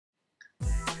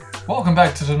Welcome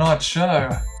back to tonight's show.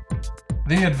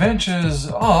 The adventures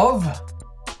of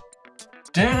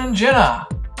Dan and Jenna.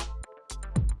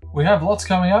 We have lots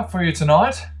coming up for you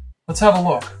tonight. Let's have a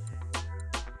look.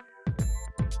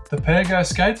 The pair go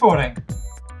skateboarding.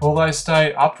 Will they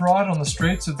stay upright on the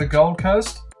streets of the Gold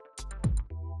Coast?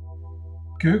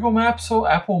 Google Maps or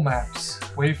Apple Maps?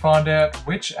 We find out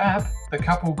which app the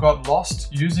couple got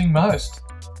lost using most.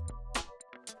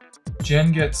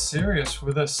 Jen gets serious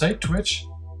with her seat twitch.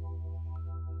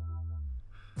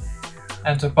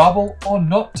 And to bubble or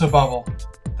not to bubble,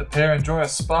 the pair enjoy a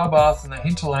spa bath in the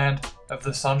hinterland of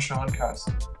the Sunshine Coast.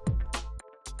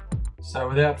 So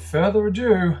without further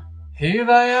ado, here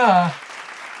they are,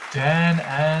 Dan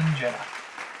and Jenna.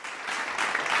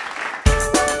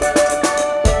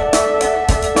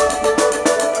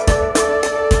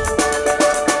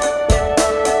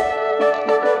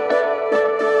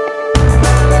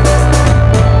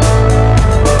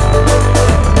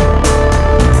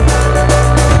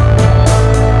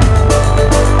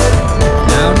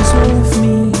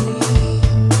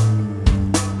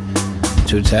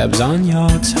 Two tabs on your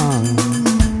tongue.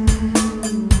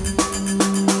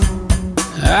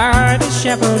 I heard the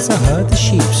shepherds, I heard the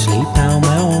sheep sleep, now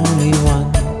my only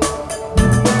one.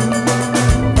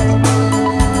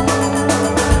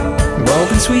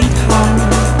 Broken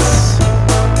sweethearts,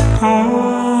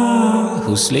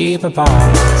 who sleep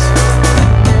apart.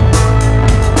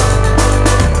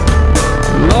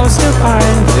 Most of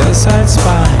mine, hillside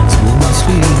spines, moon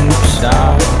sleeps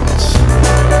out.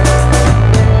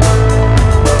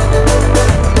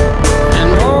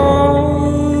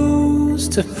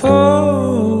 To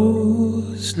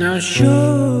pose, now shush.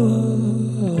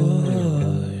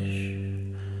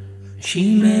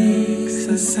 She makes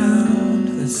the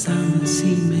sound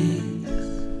she makes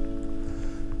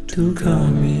to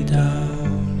calm me down.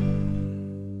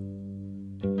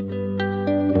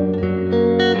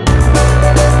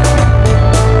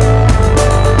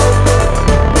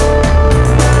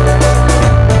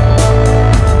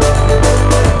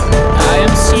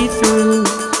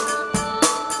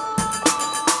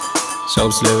 So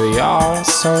slippery, you're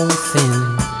so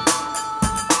thin.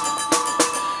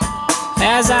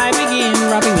 As I begin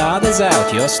rubbing others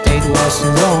out, your state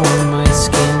worsens on my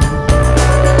skin.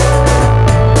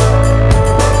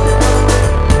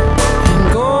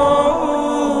 And gold,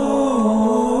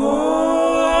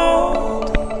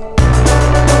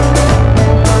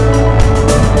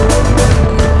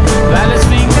 Violet's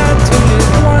finger to it,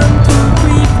 1, 2,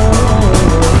 3, 4.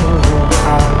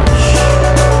 Hush.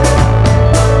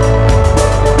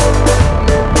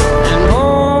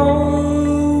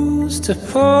 To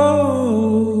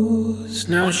pose,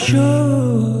 now shush.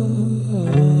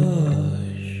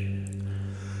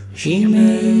 She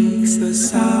makes the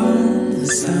sound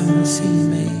she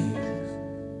makes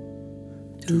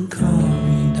to calm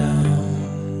me down.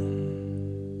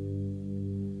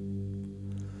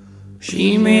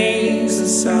 She makes the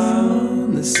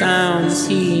sound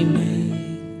she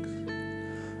makes.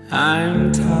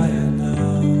 I'm tired now.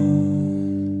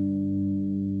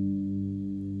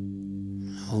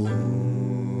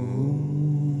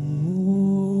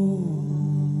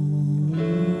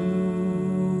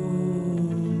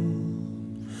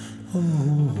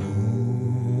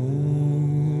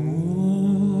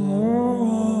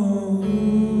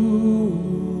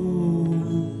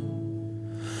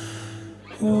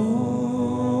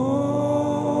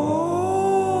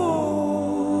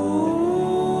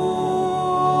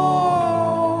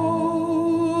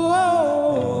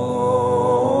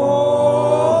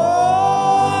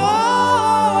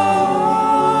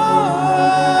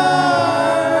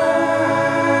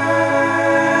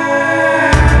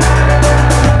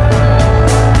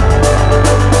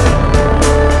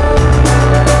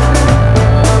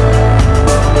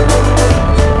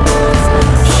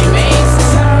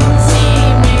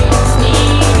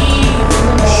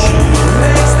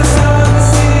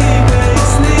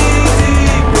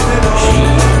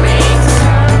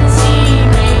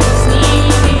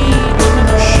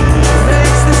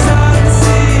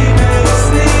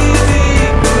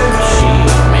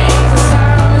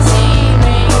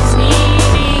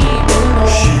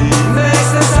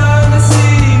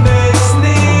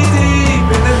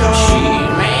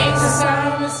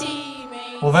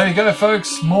 Well, there you go,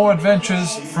 folks. More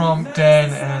adventures from Dan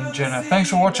and Jenna.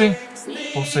 Thanks for watching.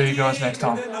 We'll see you guys next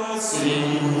time.